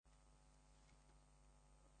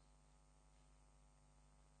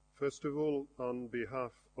First of all, on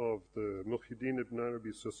behalf of the Muhyiddin Ibn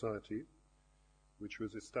Arabi Society, which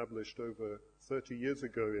was established over 30 years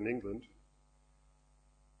ago in England,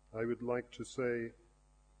 I would like to say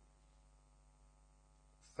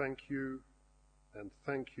thank you and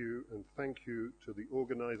thank you and thank you to the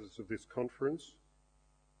organizers of this conference,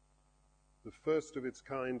 the first of its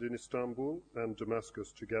kind in Istanbul and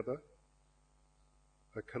Damascus together,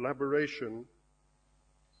 a collaboration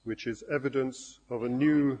which is evidence of a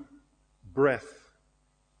new breath,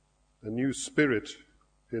 a new spirit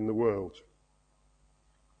in the world.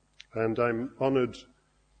 And I'm honored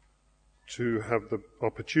to have the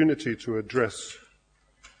opportunity to address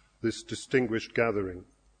this distinguished gathering.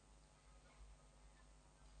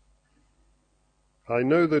 I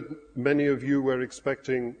know that many of you were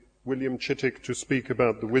expecting William Chittick to speak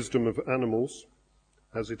about the wisdom of animals,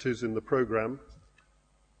 as it is in the program.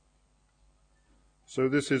 So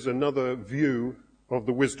this is another view of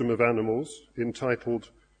the wisdom of animals, entitled,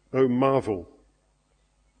 O Marvel.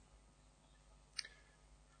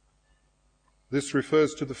 This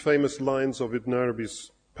refers to the famous lines of Ibn Arabi's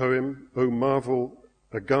poem, O marvel,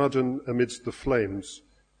 a garden amidst the flames.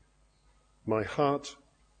 My heart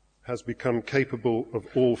has become capable of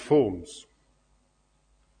all forms.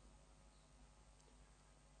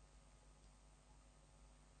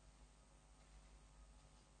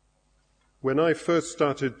 When I first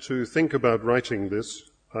started to think about writing this,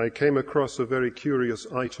 I came across a very curious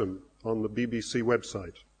item on the BBC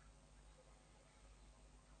website.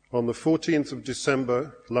 On the 14th of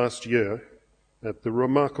December last year, at the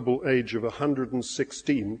remarkable age of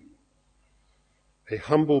 116, a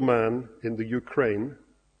humble man in the Ukraine,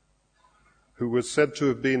 who was said to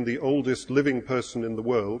have been the oldest living person in the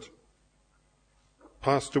world,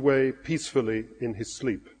 passed away peacefully in his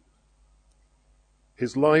sleep.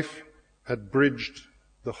 His life had bridged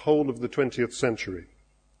the whole of the 20th century.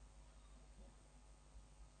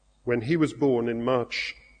 When he was born in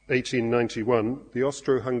March 1891, the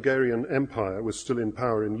Austro-Hungarian Empire was still in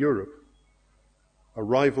power in Europe, a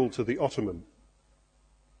rival to the Ottoman,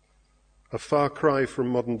 a far cry from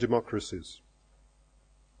modern democracies.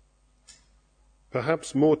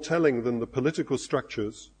 Perhaps more telling than the political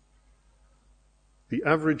structures, the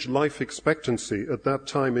average life expectancy at that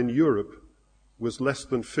time in Europe was less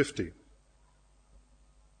than 50.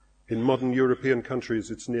 In modern European countries,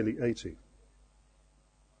 it's nearly 80.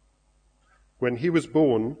 When he was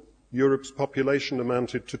born, Europe's population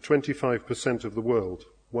amounted to 25% of the world,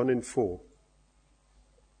 1 in 4.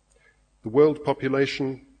 The world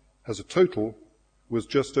population as a total was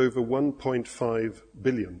just over 1.5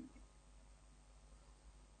 billion.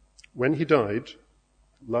 When he died,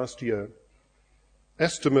 last year,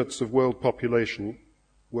 estimates of world population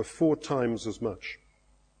were 4 times as much,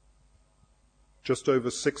 just over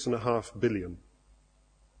 6.5 billion.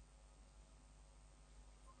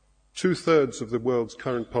 2/3 of the world's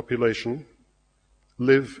current population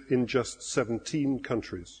live in just 17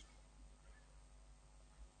 countries.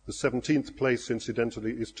 The 17th place,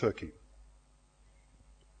 incidentally, is Turkey.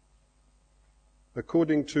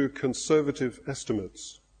 According to conservative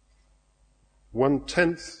estimates,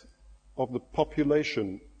 1/10 of the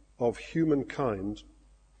population of humankind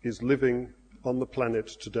is living on the planet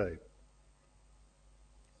today.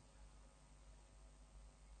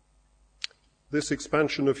 This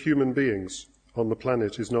expansion of human beings on the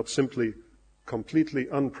planet is not simply completely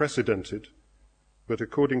unprecedented, but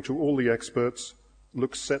according to all the experts,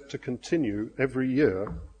 looks set to continue every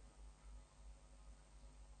year.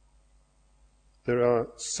 There are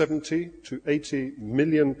 70 to 80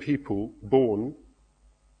 million people born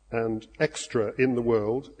and extra in the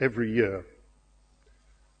world every year.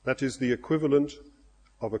 That is the equivalent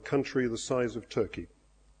of a country the size of Turkey.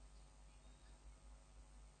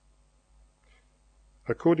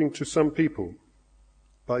 According to some people,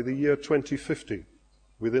 by the year 2050,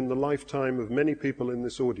 within the lifetime of many people in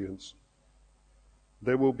this audience,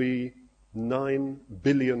 there will be 9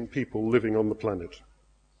 billion people living on the planet.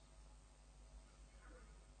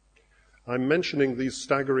 I'm mentioning these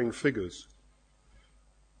staggering figures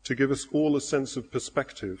to give us all a sense of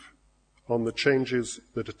perspective on the changes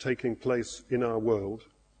that are taking place in our world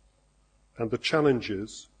and the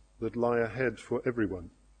challenges that lie ahead for everyone.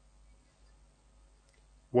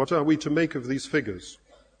 What are we to make of these figures?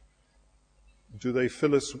 Do they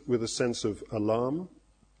fill us with a sense of alarm,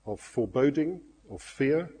 of foreboding, of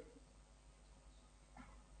fear?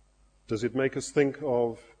 Does it make us think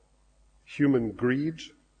of human greed,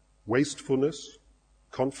 wastefulness,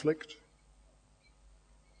 conflict?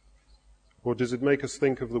 Or does it make us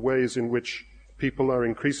think of the ways in which people are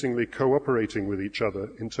increasingly cooperating with each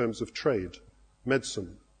other in terms of trade,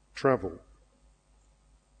 medicine, travel?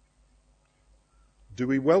 Do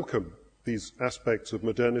we welcome these aspects of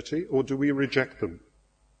modernity, or do we reject them?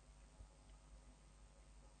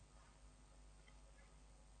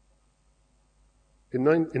 In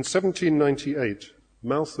 1798,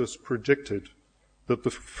 Malthus predicted that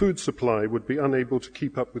the food supply would be unable to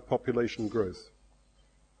keep up with population growth.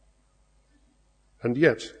 And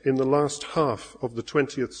yet, in the last half of the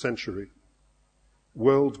 20th century,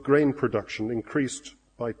 world grain production increased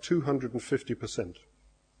by 250%.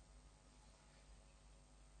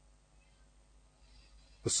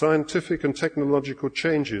 The scientific and technological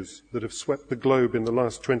changes that have swept the globe in the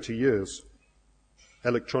last 20 years,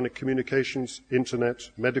 electronic communications,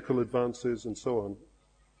 internet, medical advances, and so on,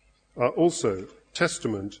 are also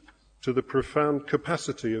testament to the profound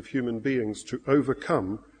capacity of human beings to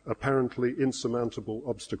overcome apparently insurmountable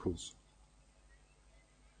obstacles.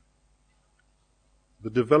 The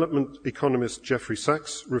development economist Jeffrey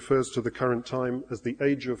Sachs refers to the current time as the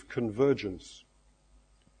age of convergence,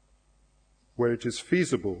 where it is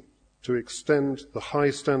feasible to extend the high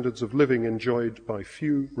standards of living enjoyed by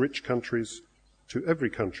few rich countries to every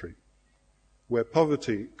country, where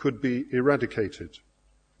poverty could be eradicated,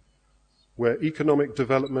 where economic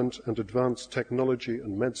development and advanced technology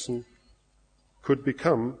and medicine could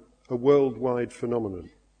become a worldwide phenomenon.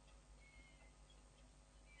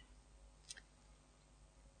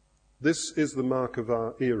 This is the mark of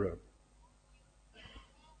our era.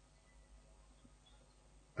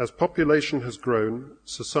 As population has grown,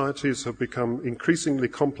 societies have become increasingly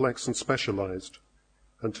complex and specialized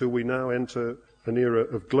until we now enter an era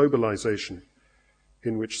of globalization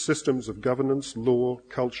in which systems of governance, law,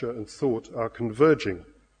 culture, and thought are converging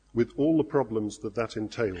with all the problems that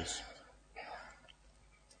entails.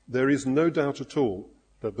 There is no doubt at all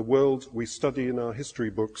that the world we study in our history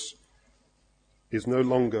books is no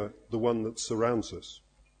longer the one that surrounds us.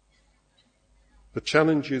 The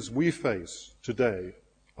challenges we face today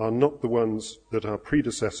are not the ones that our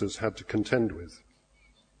predecessors had to contend with.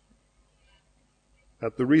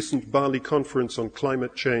 At the recent Bali conference on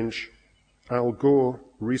climate change, Al Gore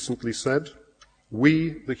recently said, "We,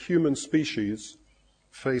 the human species,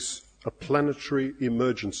 face a planetary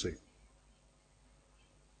emergency."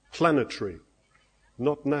 Planetary,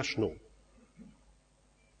 not national.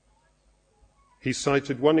 He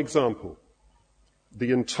cited one example.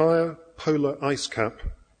 The entire polar ice cap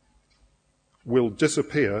will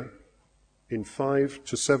disappear in 5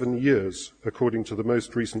 to 7 years, according to the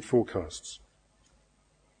most recent forecasts.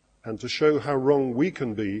 And to show how wrong we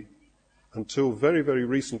can be, until very, very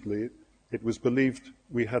recently, it was believed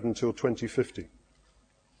we had until 2050.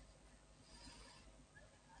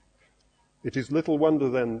 It is little wonder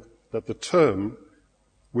then that the term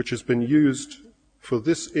which has been used for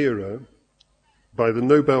this era by the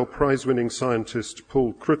Nobel Prize-winning scientist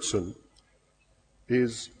Paul Crutzen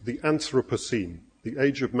is the Anthropocene, the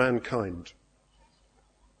age of mankind.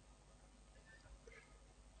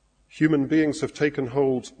 Human beings have taken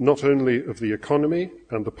hold not only of the economy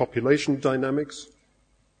and the population dynamics,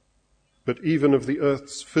 but even of the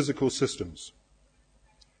Earth's physical systems.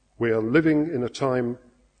 We are living in a time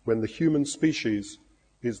when the human species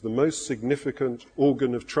is the most significant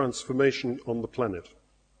organ of transformation on the planet.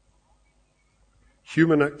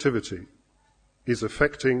 Human activity is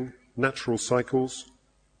affecting natural cycles,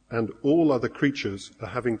 and all other creatures are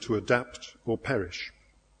having to adapt or perish.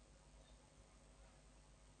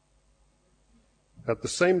 At the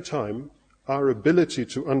same time, our ability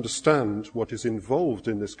to understand what is involved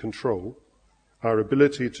in this control, our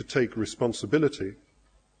ability to take responsibility,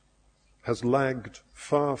 has lagged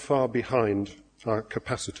far, far behind our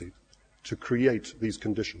capacity to create these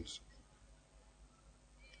conditions.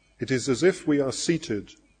 It is as if we are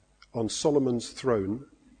seated on Solomon's throne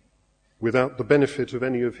without the benefit of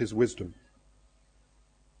any of his wisdom.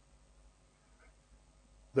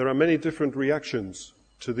 There are many different reactions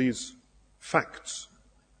to these facts.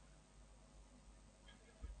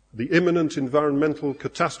 The imminent environmental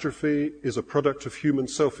catastrophe is a product of human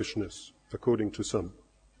selfishness, according to some.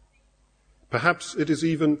 Perhaps it is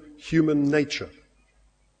even human nature.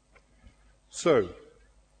 So,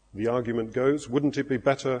 the argument goes, wouldn't it be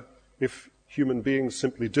better if human beings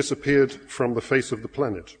simply disappeared from the face of the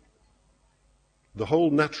planet? The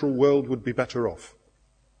whole natural world would be better off.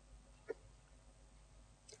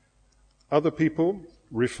 Other people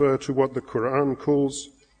refer to what the Quran calls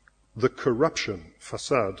the corruption,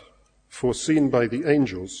 fasad, foreseen by the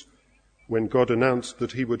angels when God announced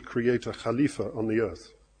that he would create a Khalifa on the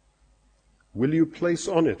earth. Will you place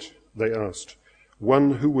on it, they asked,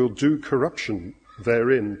 one who will do corruption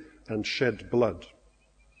therein and shed blood?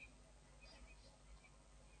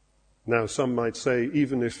 Now some might say,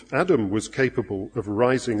 even if Adam was capable of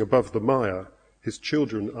rising above the mire his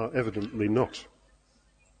children are evidently not.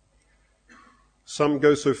 Some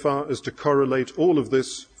go so far as to correlate all of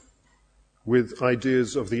this with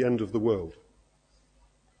ideas of the end of the world.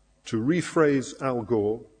 To rephrase Al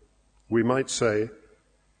Gore, we might say,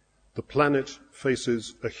 the planet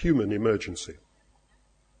faces a human emergency.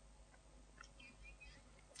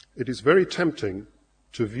 It is very tempting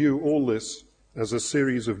to view all this as a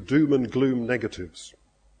series of doom and gloom negatives.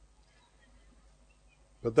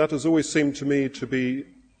 But that has always seemed to me to be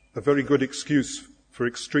a very good excuse for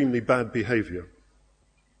extremely bad behavior.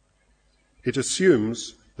 It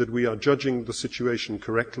assumes that we are judging the situation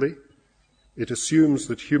correctly. It assumes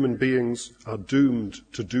that human beings are doomed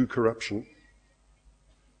to do corruption.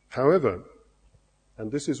 However,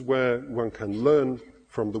 and this is where one can learn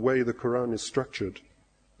from the way the Quran is structured,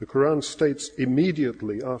 the Quran states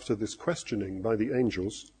immediately after this questioning by the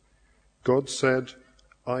angels, God said,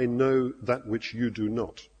 I know that which you do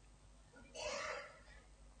not.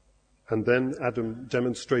 And then Adam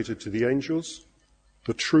demonstrated to the angels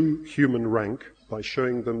the true human rank by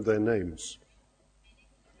showing them their names.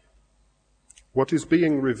 What is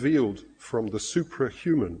being revealed from the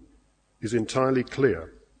suprahuman is entirely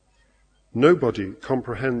clear. Nobody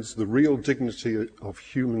comprehends the real dignity of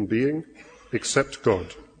human being except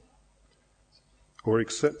God. Or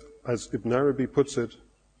except, as Ibn Arabi puts it,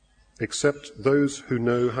 except those who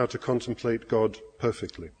know how to contemplate God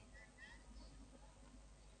perfectly.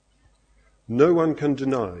 No one can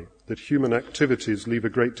deny that human activities leave a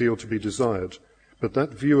great deal to be desired, but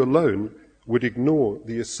that view alone would ignore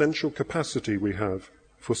the essential capacity we have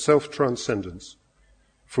for self-transcendence,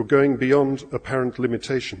 for going beyond apparent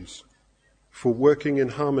limitations, for working in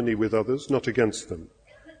harmony with others, not against them,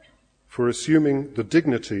 for assuming the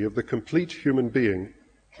dignity of the complete human being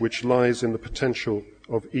which lies in the potential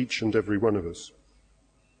of each and every one of us.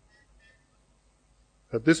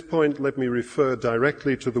 At this point, let me refer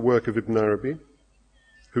directly to the work of Ibn Arabi,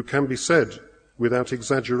 who can be said, without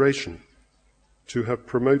exaggeration, to have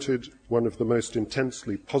promoted one of the most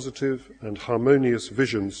intensely positive and harmonious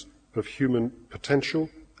visions of human potential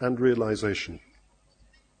and realization.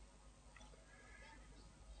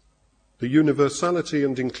 The universality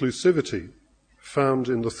and inclusivity found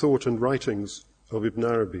in the thought and writings of Ibn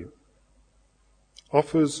Arabi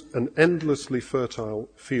offers an endlessly fertile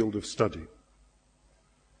field of study.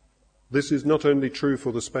 This is not only true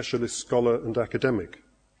for the specialist scholar and academic,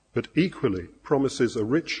 but equally promises a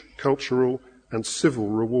rich cultural and civil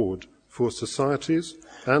reward for societies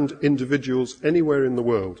and individuals anywhere in the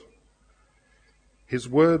world. His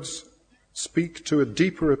words speak to a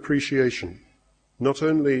deeper appreciation not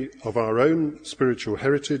only of our own spiritual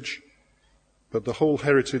heritage, but the whole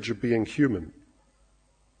heritage of being human.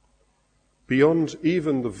 Beyond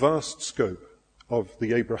even the vast scope of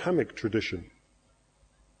the Abrahamic tradition,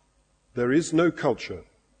 there is no culture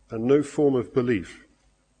and no form of belief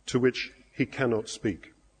to which he cannot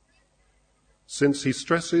speak, since he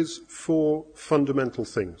stresses four fundamental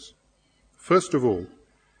things. First of all,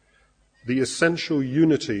 the essential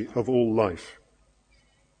unity of all life,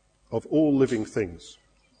 of all living things.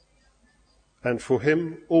 And for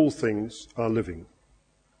him, all things are living.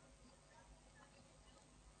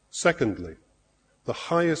 Secondly, the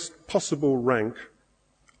highest possible rank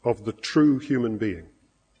of the true human being,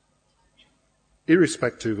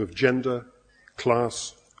 irrespective of gender,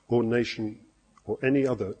 class, or nation, or any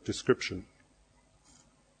other description.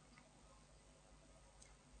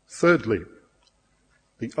 Thirdly,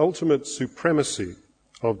 the ultimate supremacy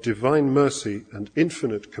of divine mercy and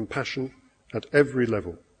infinite compassion at every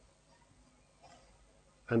level.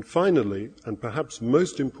 And finally, and perhaps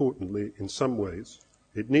most importantly in some ways,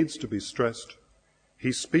 it needs to be stressed,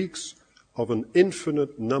 he speaks of an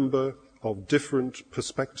infinite number of different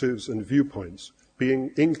perspectives and viewpoints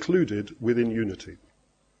being included within unity.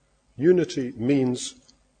 Unity means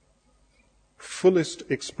fullest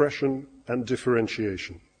expression and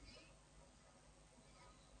differentiation.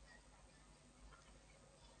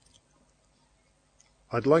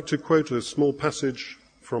 I'd like to quote a small passage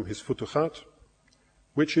from his Futuhat,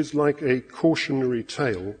 which is like a cautionary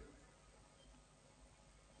tale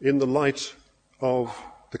in the light of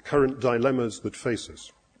the current dilemmas that face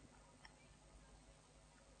us.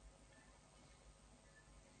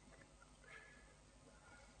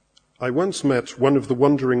 I once met one of the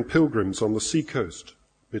wandering pilgrims on the sea coast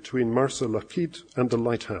between Marsa Lakit and the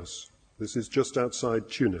lighthouse. This is just outside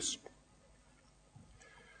Tunis.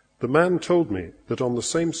 The man told me that on the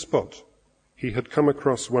same spot he had come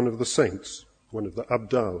across one of the saints, one of the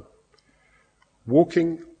Abdal,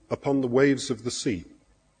 walking upon the waves of the sea.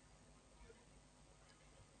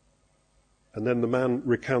 And then the man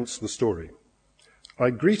recounts the story.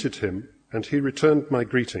 I greeted him and he returned my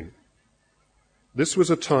greeting. This was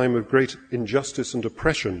a time of great injustice and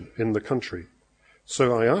oppression in the country,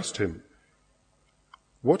 so I asked him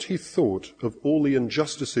what he thought of all the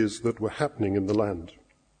injustices that were happening in the land.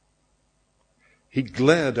 He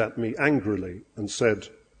glared at me angrily and said,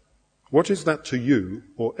 "What is that to you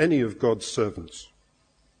or any of God's servants?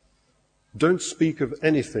 Don't speak of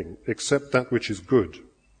anything except that which is good.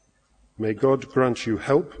 May God grant you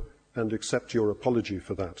help and accept your apology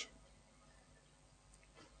for that."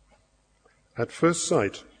 At first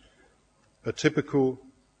sight, a typical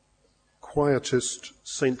quietist,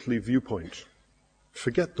 saintly viewpoint.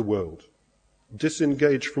 Forget the world.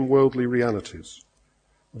 Disengage from worldly realities.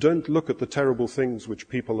 Don't look at the terrible things which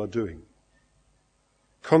people are doing.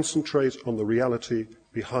 Concentrate on the reality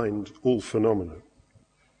behind all phenomena.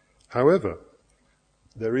 However,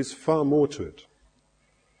 there is far more to it.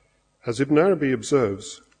 As Ibn Arabi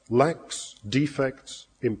observes, lacks, defects,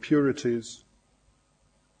 impurities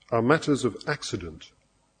are matters of accident.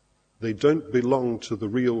 They don't belong to the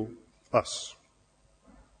real us.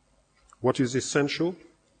 What is essential,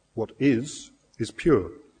 what is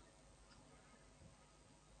pure.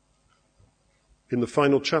 In the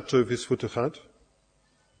final chapter of his Futuhat,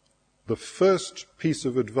 the first piece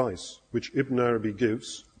of advice which Ibn Arabi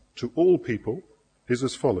gives to all people is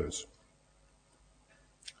as follows.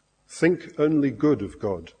 Think only good of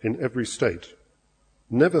God in every state.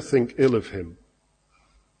 Never think ill of him.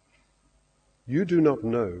 You do not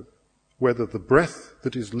know whether the breath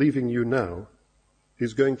that is leaving you now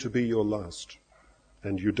is going to be your last,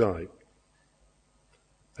 and you die,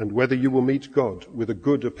 and whether you will meet God with a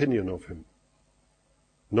good opinion of him,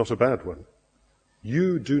 not a bad one.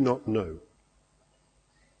 You do not know.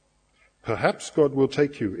 Perhaps God will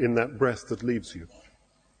take you in that breath that leaves you.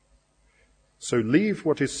 So leave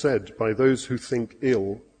what is said by those who think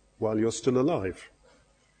ill while you're still alive,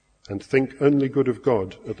 and think only good of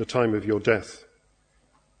God at the time of your death.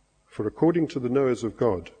 For according to the knowers of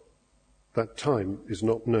God, that time is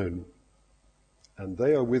not known, and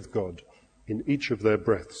they are with God in each of their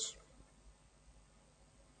breaths.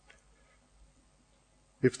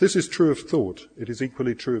 If this is true of thought, it is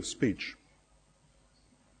equally true of speech.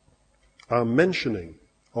 Our mentioning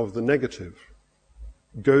of the negative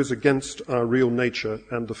goes against our real nature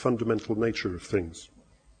and the fundamental nature of things.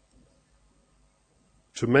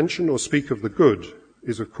 To mention or speak of the good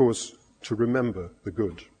is, of course, to remember the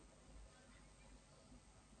good.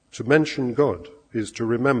 To mention God is to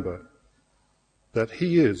remember that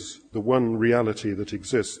he is the one reality that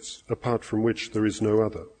exists, apart from which there is no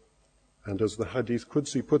other. And as the Hadith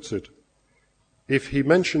Qudsi puts it, if he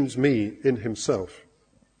mentions me in himself,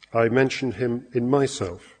 I mention him in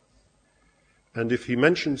myself. And if he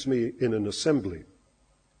mentions me in an assembly,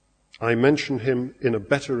 I mention him in a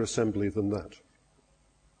better assembly than that.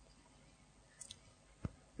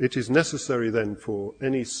 It is necessary then for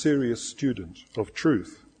any serious student of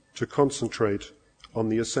truth to concentrate on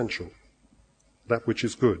the essential, that which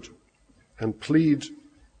is good, and plead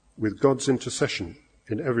with God's intercession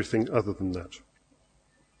in everything other than that.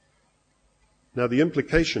 Now, the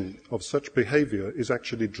implication of such behavior is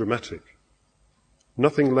actually dramatic,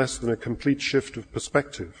 nothing less than a complete shift of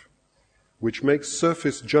perspective, which makes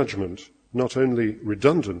surface judgment not only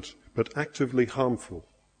redundant, but actively harmful.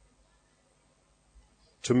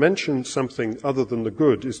 To mention something other than the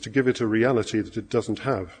good is to give it a reality that it doesn't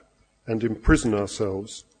have and imprison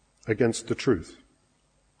ourselves against the truth.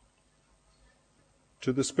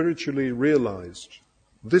 To the spiritually realized,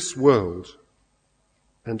 this world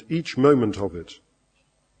and each moment of it,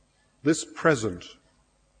 this present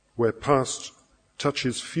where past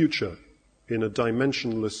touches future in a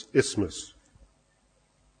dimensionless isthmus,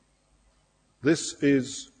 this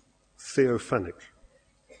is theophanic.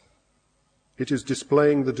 It is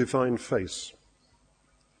displaying the divine face,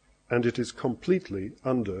 and it is completely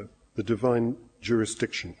under the divine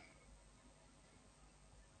jurisdiction.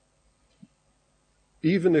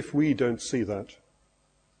 Even if we don't see that,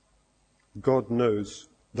 God knows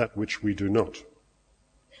that which we do not.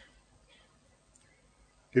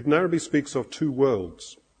 Ibn Arabi speaks of two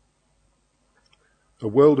worlds. A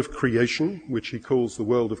world of creation, which he calls the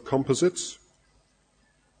world of composites,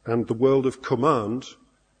 and the world of command,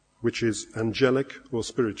 which is angelic or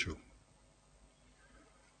spiritual.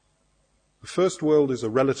 The first world is a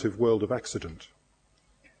relative world of accident,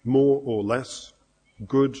 more or less,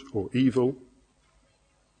 good or evil,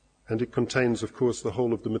 and it contains, of course, the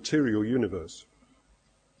whole of the material universe.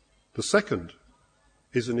 The second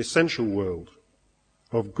is an essential world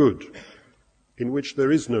of good, in which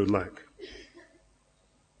there is no lack.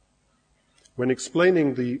 When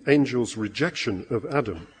explaining the angel's rejection of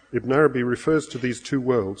Adam, Ibn Arabi refers to these two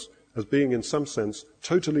worlds as being in some sense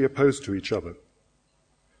totally opposed to each other.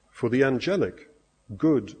 For the angelic,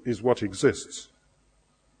 good is what exists,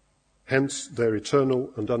 hence their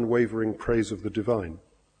eternal and unwavering praise of the divine.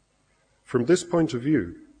 From this point of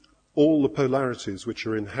view, all the polarities which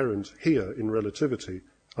are inherent here in relativity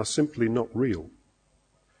are simply not real.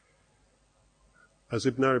 As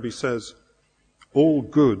Ibn Arabi says, all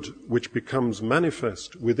good which becomes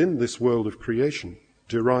manifest within this world of creation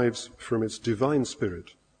derives from its divine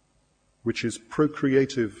spirit, which is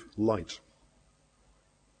procreative light.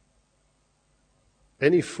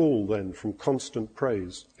 Any fall, then, from constant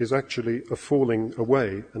praise is actually a falling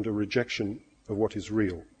away and a rejection of what is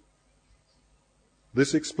real.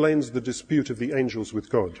 This explains the dispute of the angels with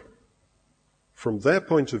God. From their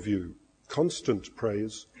point of view, constant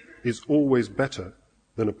praise is always better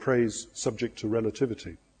than a praise subject to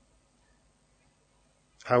relativity.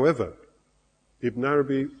 However, Ibn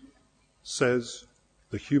Arabi says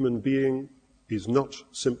the human being is not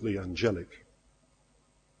simply angelic.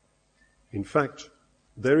 In fact,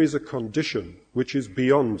 there is a condition which is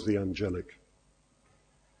beyond the angelic.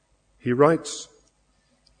 He writes,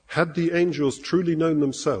 had the angels truly known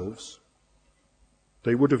themselves,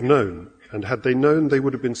 they would have known, and had they known, they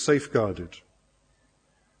would have been safeguarded.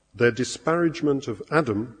 Their disparagement of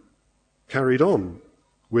Adam carried on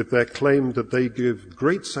with their claim that they give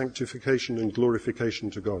great sanctification and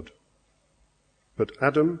glorification to God. But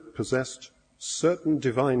Adam possessed certain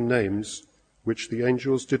divine names which the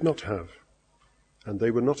angels did not have, and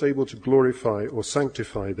they were not able to glorify or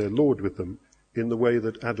sanctify their Lord with them in the way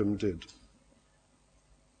that Adam did.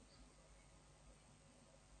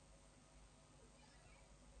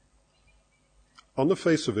 On the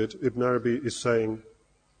face of it, Ibn Arabi is saying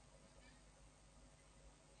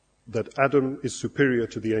that Adam is superior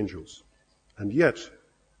to the angels. And yet,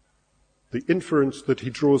 the inference that he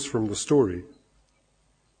draws from the story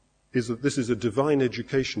is that this is a divine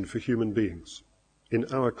education for human beings in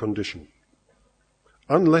our condition.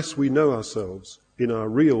 Unless we know ourselves in our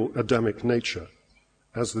real Adamic nature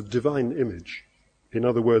as the divine image, in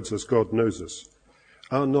other words, as God knows us,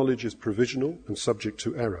 our knowledge is provisional and subject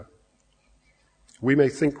to error. We may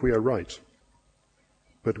think we are right,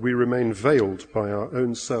 but we remain veiled by our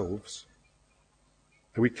own selves,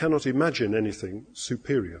 and we cannot imagine anything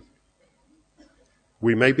superior.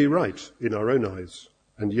 We may be right in our own eyes,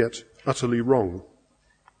 and yet utterly wrong.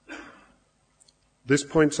 This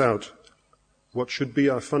points out what should be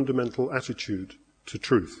our fundamental attitude to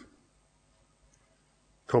truth.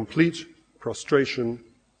 Complete prostration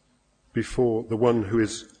before the one who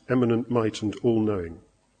is eminent might and all-knowing.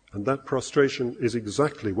 And that prostration is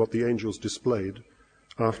exactly what the angels displayed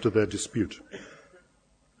after their dispute.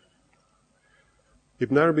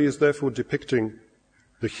 Ibn Arabi is therefore depicting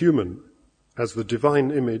the human as the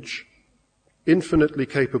divine image, infinitely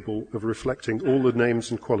capable of reflecting all the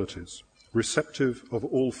names and qualities, receptive of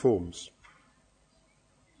all forms.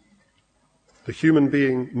 The human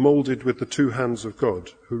being molded with the two hands of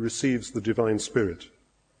God, who receives the divine spirit.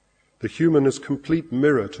 The human as complete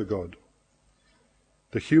mirror to God.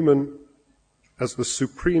 The human as the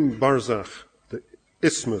supreme barzakh, the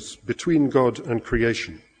isthmus between God and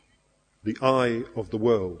creation, the eye of the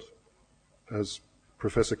world, as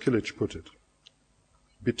Professor Killich put it,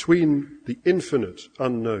 between the infinite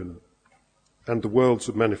unknown and the worlds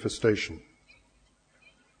of manifestation.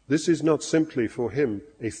 This is not simply for him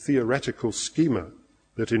a theoretical schema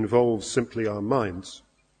that involves simply our minds.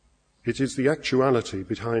 It is the actuality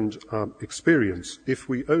behind our experience if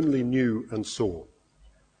we only knew and saw.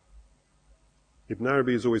 Ibn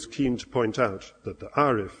Arabi is always keen to point out that the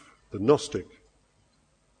Arif, the Gnostic,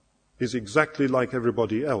 is exactly like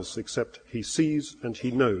everybody else, except he sees and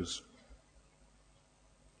he knows.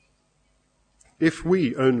 If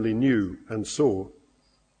we only knew and saw,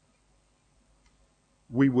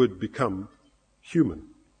 we would become human.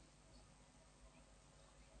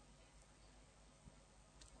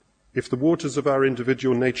 If the waters of our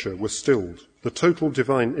individual nature were stilled, the total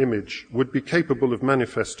divine image would be capable of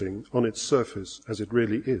manifesting on its surface as it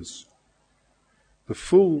really is. The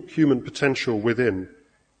full human potential within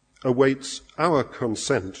awaits our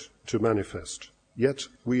consent to manifest, yet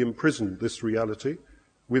we imprison this reality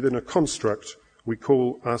within a construct we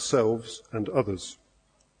call ourselves and others.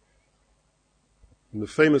 In the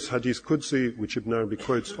famous Hadith Qudsi, which Ibn Arabi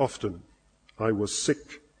quotes often, I was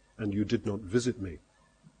sick and you did not visit me,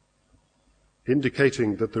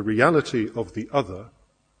 indicating that the reality of the other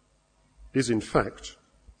is in fact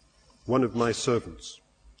one of my servants.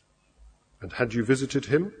 And had you visited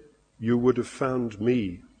him, you would have found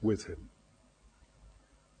me with him.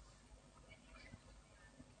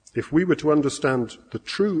 If we were to understand the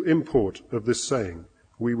true import of this saying,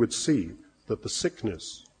 we would see that the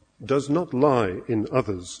sickness does not lie in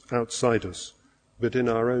others outside us, but in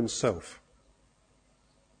our own self.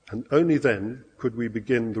 And only then could we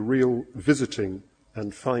begin the real visiting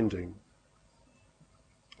and finding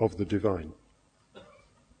of the divine.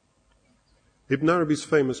 Ibn Arabi's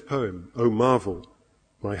famous poem, O Marvel,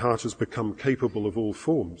 My Heart Has Become Capable of All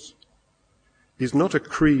Forms, is not a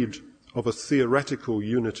creed of a theoretical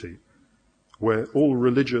unity where all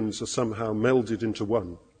religions are somehow melded into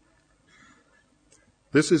one.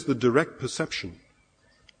 This is the direct perception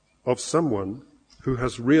of someone who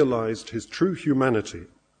has realized his true humanity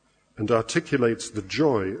and articulates the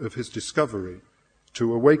joy of his discovery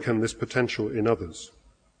to awaken this potential in others.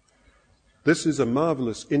 This is a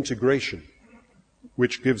marvelous integration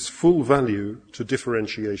which gives full value to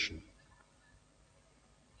differentiation.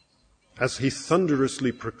 As he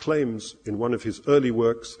thunderously proclaims in one of his early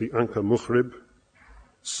works, the Anka Mukhrib,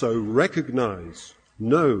 so recognize,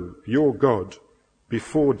 know your God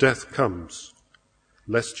before death comes,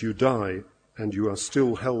 lest you die and you are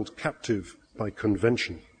still held captive by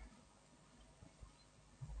convention.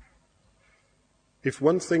 If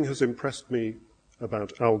one thing has impressed me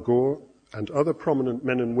about Al Gore and other prominent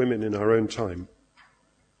men and women in our own time,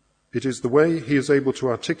 it is the way he is able to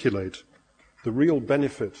articulate the real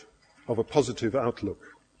benefit of a positive outlook.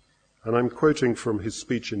 And I'm quoting from his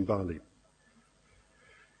speech in Bali.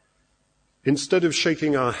 Instead of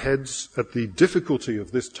shaking our heads at the difficulty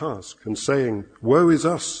of this task and saying, woe is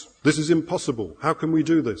us, this is impossible, how can we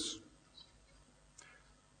do this?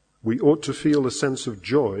 We ought to feel a sense of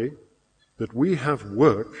joy that we have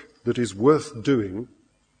work that is worth doing,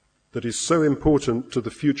 that is so important to the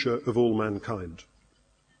future of all mankind.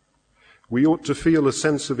 We ought to feel a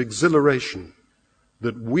sense of exhilaration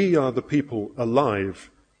that we are the people alive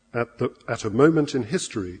at a moment in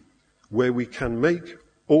history where we can make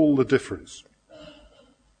all the difference.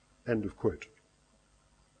 End of quote.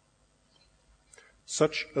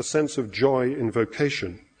 Such a sense of joy in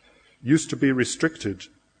vocation used to be restricted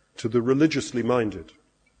to the religiously minded.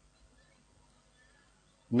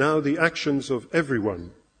 Now the actions of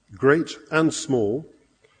everyone, great and small,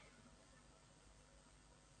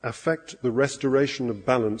 affect the restoration of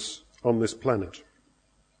balance on this planet,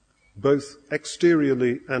 both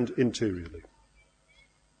exteriorly and interiorly.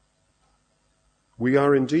 We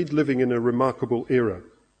are indeed living in a remarkable era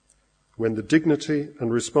when the dignity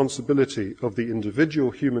and responsibility of the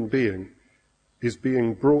individual human being is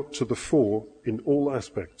being brought to the fore in all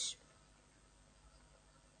aspects.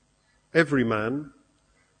 Every man,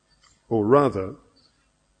 or rather,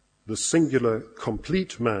 the singular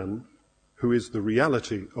complete man, who is the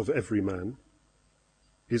reality of every man,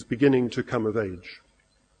 is beginning to come of age.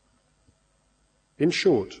 In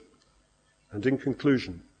short, and in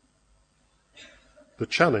conclusion, the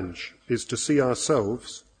challenge is to see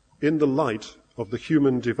ourselves in the light of the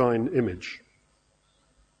human divine image,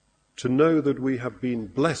 to know that we have been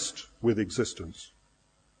blessed with existence,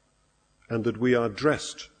 and that we are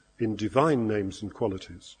dressed in divine names and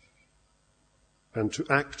qualities, and to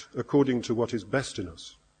act according to what is best in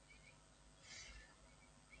us.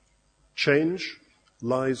 Change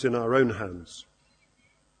lies in our own hands,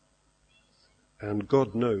 and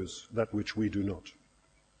God knows that which we do not.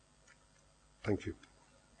 Thank you.